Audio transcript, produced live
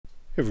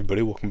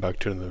Everybody, welcome back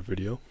to another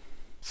video.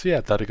 So yeah,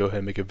 I thought I'd go ahead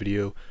and make a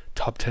video,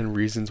 top 10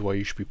 reasons why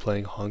you should be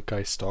playing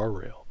Honkai Star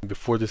Rail.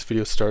 Before this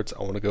video starts,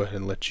 I want to go ahead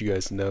and let you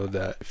guys know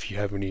that if you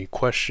have any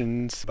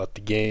questions about the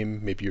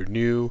game, maybe you're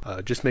new,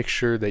 just make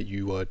sure that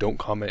you don't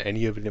comment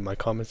any of it in my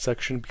comment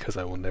section because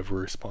I will never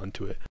respond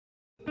to it.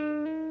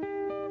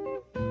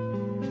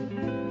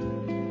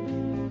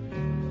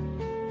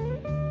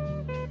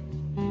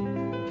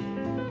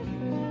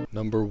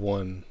 Number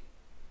 1.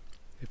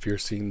 If you're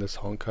seeing this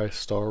Honkai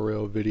Star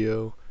Rail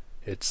video,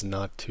 it's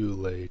not too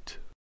late.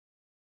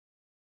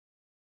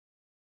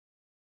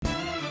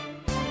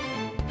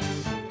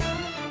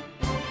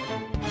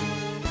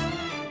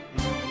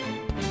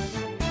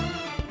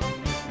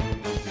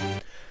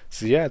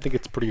 So yeah, I think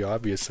it's pretty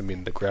obvious. I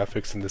mean, the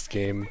graphics in this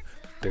game,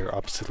 they're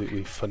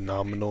absolutely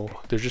phenomenal.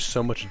 There's just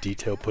so much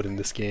detail put in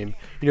this game.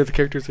 You know, the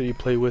characters that you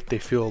play with, they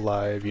feel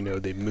alive, you know,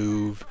 they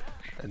move,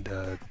 and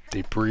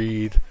they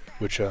breathe,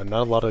 which not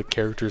a lot of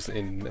characters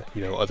in,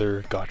 you know,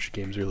 other gacha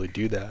games really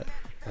do that.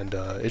 And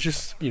it's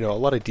just, you know, a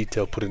lot of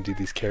detail put into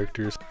these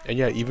characters. And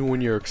yeah, even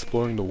when you're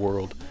exploring the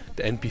world,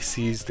 the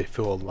NPCs, they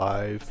feel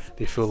alive,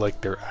 they feel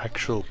like they're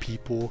actual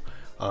people.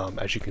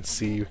 As you can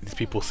see, these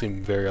people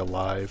seem very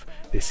alive,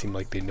 they seem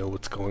like they know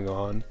what's going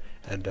on.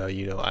 And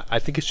you know, I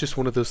think it's just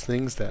one of those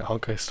things that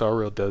Honkai Star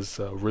Rail does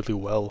really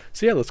well.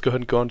 So yeah, let's go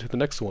ahead and go on to the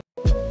next one.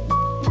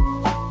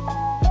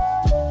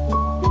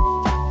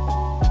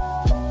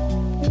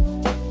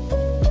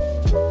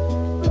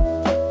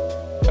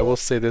 I will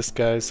say this,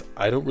 guys,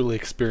 I don't really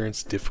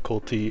experience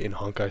difficulty in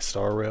Honkai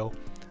Star Rail.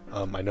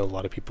 I know a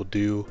lot of people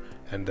do,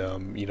 and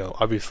you know,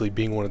 obviously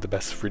being one of the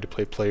best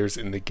free-to-play players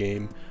in the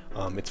game,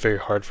 it's very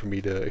hard for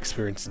me to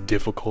experience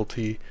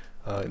difficulty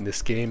in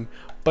this game,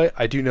 but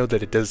I do know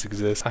that it does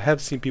exist. I have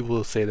seen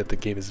people say that the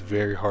game is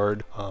very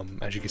hard,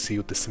 as you can see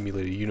with the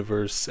simulated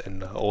universe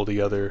and all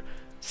the other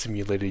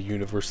simulated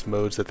universe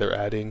modes that they're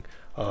adding.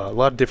 A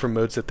lot of different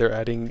modes that they're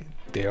adding,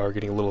 they are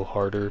getting a little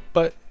harder,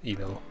 but you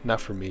know,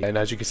 not for me. And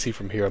as you can see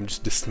from here, I'm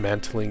just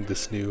dismantling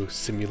this new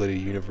simulated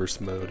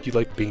universe mode. If you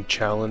like being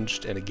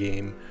challenged in a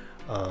game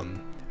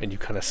and you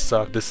kind of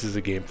suck, this is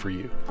a game for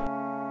you.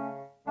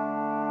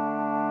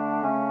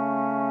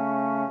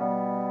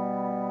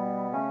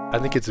 I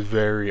think it's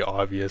very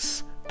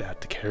obvious that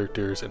the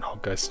characters in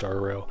Honkai Star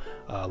Rail,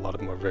 a lot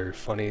of them are very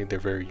funny, they're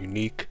very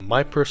unique.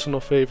 My personal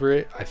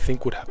favorite, I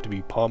think, would have to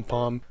be Pom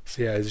Pom.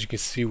 So yeah, as you can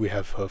see, we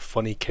have a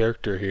funny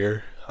character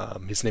here.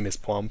 His name is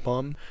Pom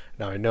Pom.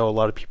 Now I know a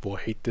lot of people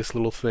hate this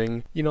little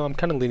thing. You know, I'm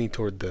kind of leaning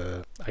toward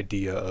the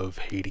idea of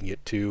hating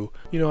it too.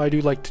 You know, I do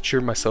like to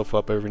cheer myself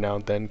up every now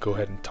and then. Go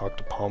ahead and talk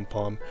to Pom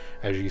Pom.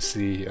 As you can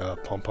see,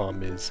 Pom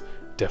Pom is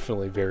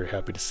definitely very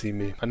happy to see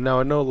me. And now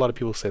I know a lot of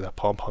people say that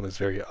Pom Pom is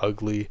very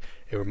ugly.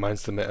 It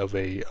reminds them of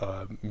a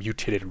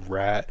mutated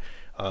rat.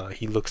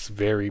 He looks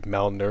very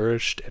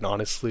malnourished, and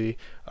honestly,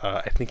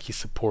 I think he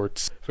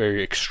supports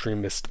very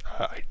extremist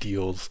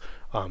ideals.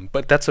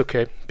 But that's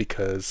okay,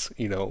 because,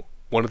 you know,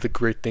 one of the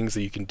great things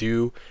that you can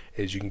do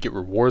is you can get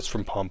rewards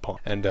from Pom Pom.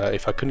 And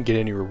if I couldn't get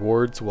any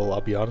rewards, well,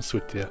 I'll be honest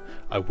with you,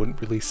 I wouldn't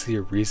really see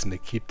a reason to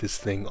keep this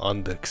thing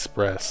on the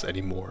Express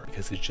anymore,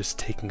 because it's just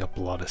taking up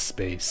a lot of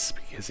space,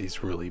 because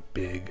he's really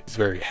big. He's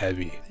very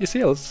heavy. You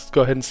see, let's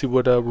go ahead and see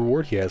what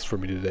reward he has for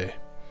me today.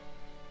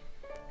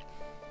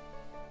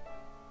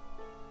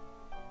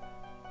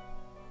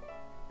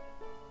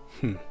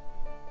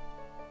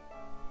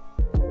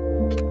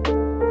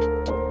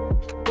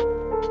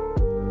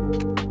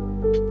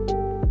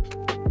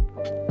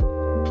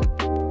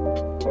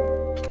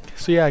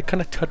 So yeah, I kind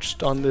of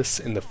touched on this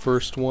in the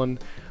first one.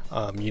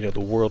 You know,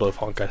 the world of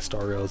Honkai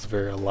Star Rail is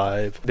very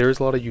alive. There's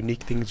a lot of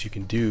unique things you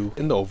can do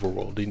in the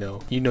overworld, you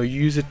know. You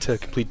use it to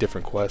complete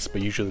different quests,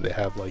 but usually they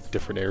have like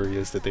different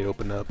areas that they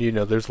open up. You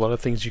know, there's a lot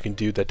of things you can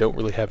do that don't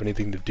really have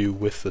anything to do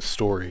with the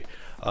story,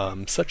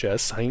 such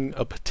as signing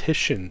a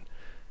petition.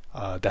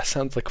 That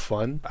sounds like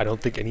fun. I don't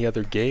think any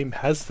other game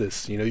has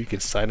this. You know, you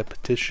can sign a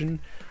petition.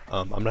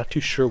 I'm not too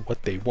sure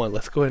what they want.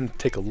 Let's go ahead and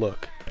take a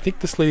look. I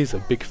think this lady's a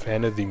big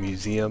fan of the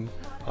museum.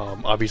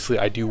 Obviously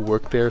I do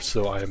work there,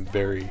 so I am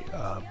very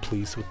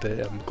pleased with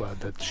it. I'm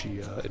glad that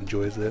she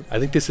enjoys it. I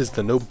think this is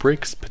the no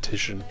breaks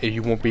petition.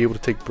 You won't be able to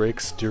take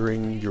breaks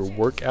during your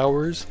work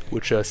hours,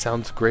 which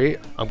sounds great.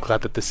 I'm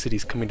glad that the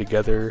city's coming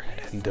together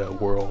and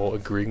we're all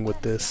agreeing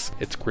with this.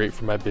 It's great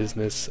for my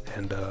business,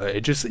 and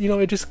it just, you know,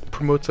 it just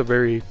promotes a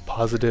very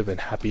positive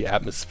and happy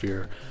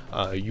atmosphere.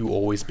 You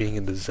always being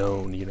in the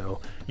zone, you know.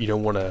 You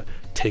don't want to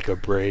take a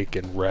break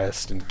and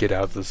rest and get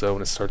out of the zone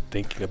and start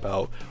thinking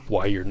about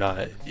why you're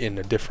not in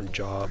a different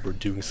job or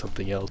doing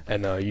something else,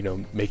 and you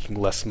know, making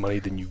less money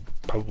than you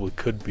probably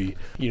could be.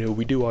 You know,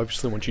 we do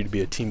obviously want you to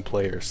be a team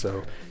player,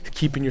 so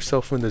keeping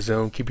yourself in the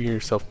zone, keeping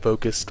yourself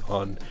focused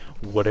on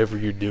whatever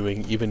you're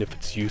doing, even if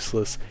it's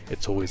useless,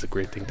 it's always a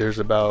great thing. There's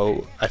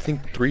about, I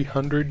think,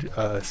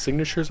 300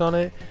 signatures on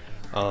it.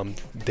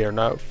 They're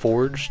not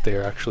forged,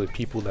 they're actually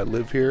people that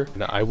live here,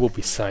 and I will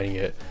be signing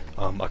it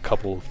a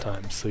couple of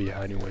times. So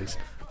yeah, anyways,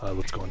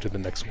 let's go on to the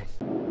next one.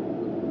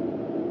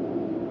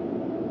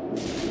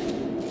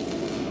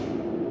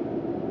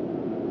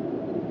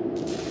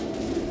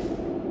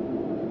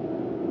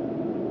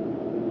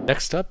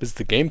 next up is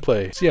the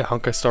gameplay. So yeah,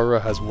 Honkai Star Rail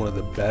has one of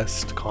the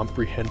best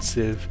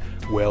comprehensive,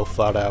 well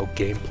thought out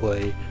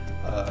gameplay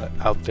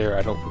out there.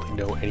 I don't really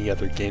know any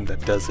other game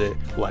that does it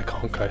like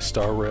Honkai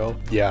Star Rail.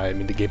 Yeah, I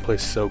mean the gameplay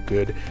is so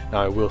good.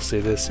 Now I will say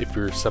this, if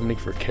you're summoning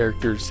for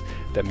characters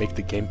that make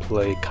the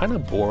gameplay kind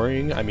of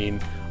boring, I mean,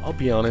 I'll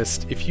be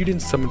honest, if you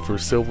didn't summon for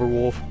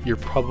Silverwolf, you're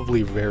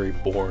probably very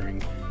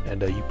boring,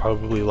 and you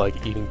probably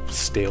like eating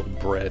stale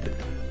bread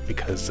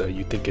because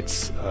you think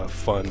it's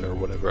fun or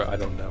whatever, I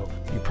don't know.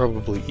 You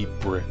probably eat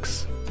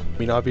bricks. I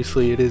mean,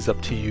 obviously it is up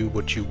to you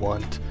what you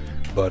want,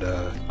 but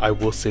I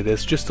will say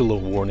this, just a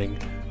little warning.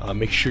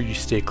 Make sure you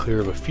stay clear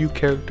of a few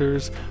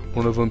characters,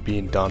 one of them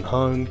being Dan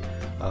Heng,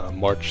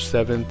 March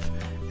 7th,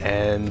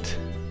 and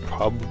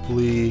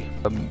probably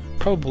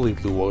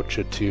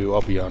Luocha too.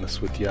 I'll be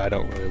honest with you, I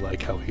don't really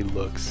like how he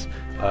looks.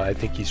 I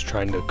think he's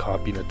trying to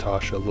copy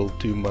Natasha a little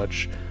too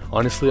much.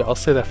 Honestly, I'll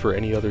say that for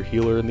any other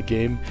healer in the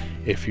game.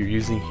 If you're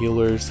using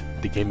healers,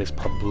 the game is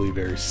probably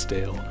very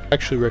stale. I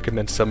actually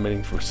recommend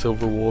summoning for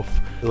Silverwolf.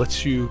 It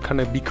lets you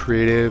kind of be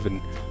creative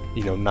and,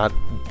 you know, not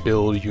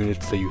build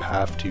units that you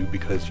have to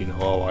because, you know,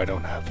 oh, I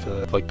don't have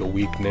the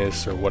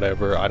weakness or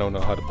whatever. I don't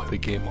know how to play the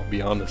game, I'll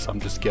be honest, I'm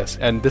just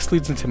guessing. And this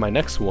leads into my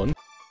next one.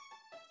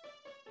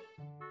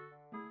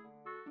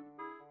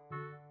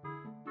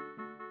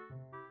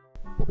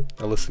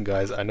 Now listen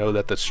guys, I know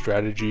that the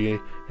strategy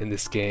in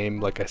this game,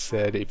 like I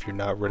said, if you're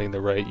not running the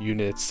right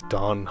units,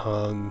 Dan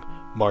Heng,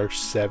 March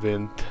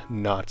 7th,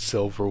 not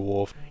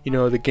Silverwolf, you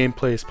know, the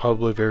gameplay is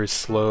probably very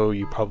slow.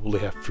 You probably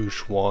have Fu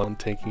Xuan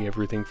taking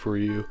everything for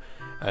you,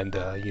 and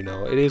you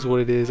know, it is what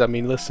it is. I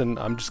mean, listen,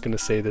 I'm just gonna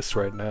say this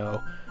right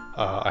now,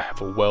 I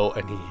have a welt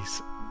and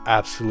he's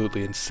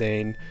absolutely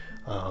insane.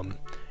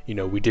 You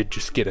know, we did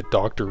just get a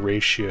doctor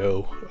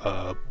ratio,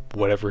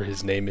 whatever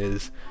his name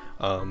is.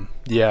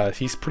 Yeah,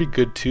 he's pretty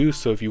good too,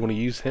 so if you want to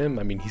use him,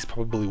 I mean, he's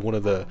probably one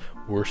of the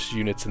worst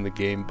units in the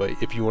game, but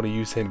if you want to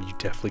use him, you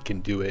definitely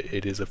can do it.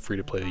 It is a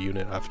free-to-play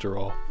unit after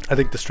all. I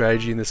think the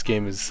strategy in this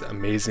game is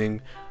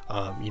amazing.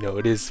 You know,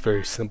 it is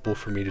very simple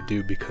for me to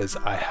do because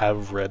I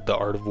have read The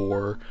Art of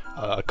War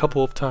a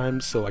couple of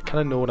times, so I kind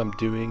of know what I'm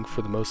doing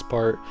for the most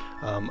part.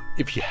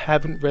 If you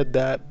haven't read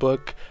that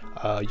book,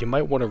 you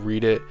might want to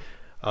read it.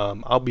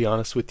 I'll be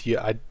honest with you,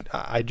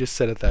 I just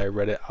said it that I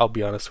read it. I'll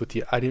be honest with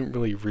you, I didn't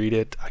really read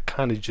it. I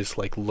kind of just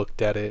like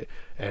looked at it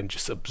and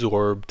just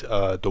absorbed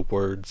the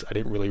words. I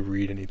didn't really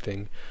read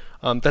anything.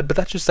 But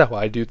that's just how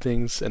I do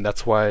things, and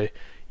that's why,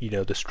 you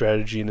know, the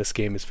strategy in this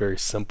game is very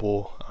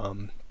simple,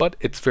 but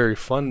it's very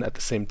fun at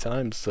the same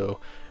time. So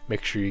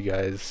make sure you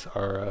guys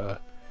are,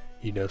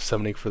 you know,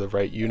 summoning for the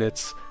right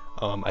units.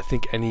 I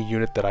think any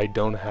unit that I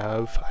don't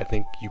have, I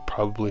think you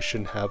probably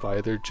shouldn't have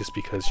either, just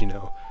because, you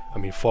know, I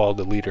mean, follow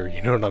the leader,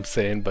 you know what I'm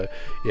saying? But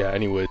yeah,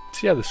 anyway,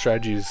 so yeah, the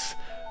strategy is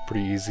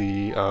pretty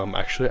easy.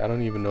 Actually, I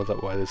don't even know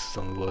why this is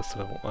on the list.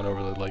 I don't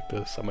really like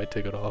this. I might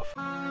take it off.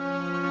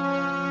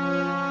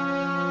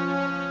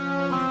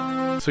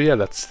 So yeah,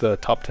 that's the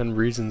top 10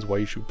 reasons why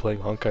you should be playing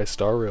Honkai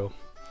Star Rail.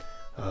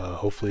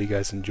 Hopefully you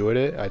guys enjoyed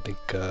it. I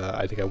think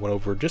I went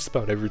over just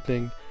about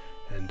everything,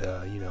 and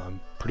you know, I'm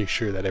pretty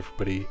sure that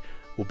everybody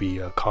will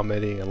be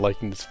commenting and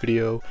liking this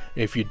video.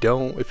 If you're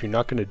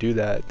not going to do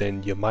that,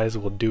 then you might as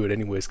well do it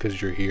anyways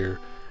because you're here.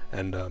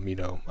 And you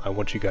know, I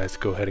want you guys to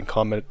go ahead and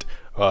comment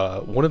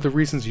one of the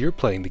reasons you're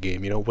playing the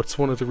game. You know, what's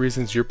one of the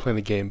reasons you're playing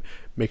the game?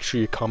 Make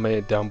sure you comment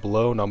it down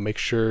below, and I'll make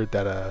sure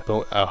that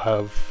I'll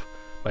have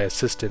my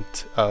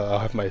assistant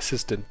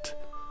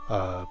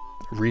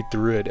read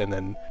through it and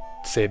then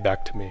say it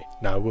back to me.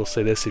 Now I will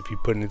say this, if you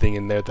put anything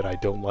in there that I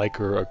don't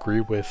like or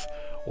agree with,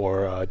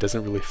 or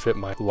doesn't really fit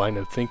my line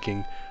of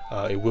thinking,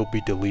 it will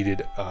be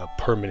deleted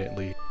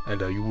permanently,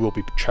 and you will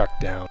be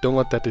tracked down. Don't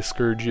let that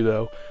discourage you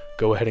though.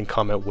 Go ahead and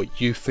comment what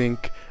you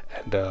think,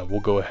 and we'll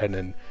go ahead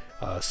and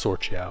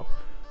sort you out.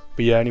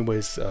 But yeah,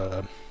 anyways,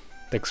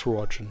 thanks for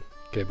watching.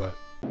 Okay, bye.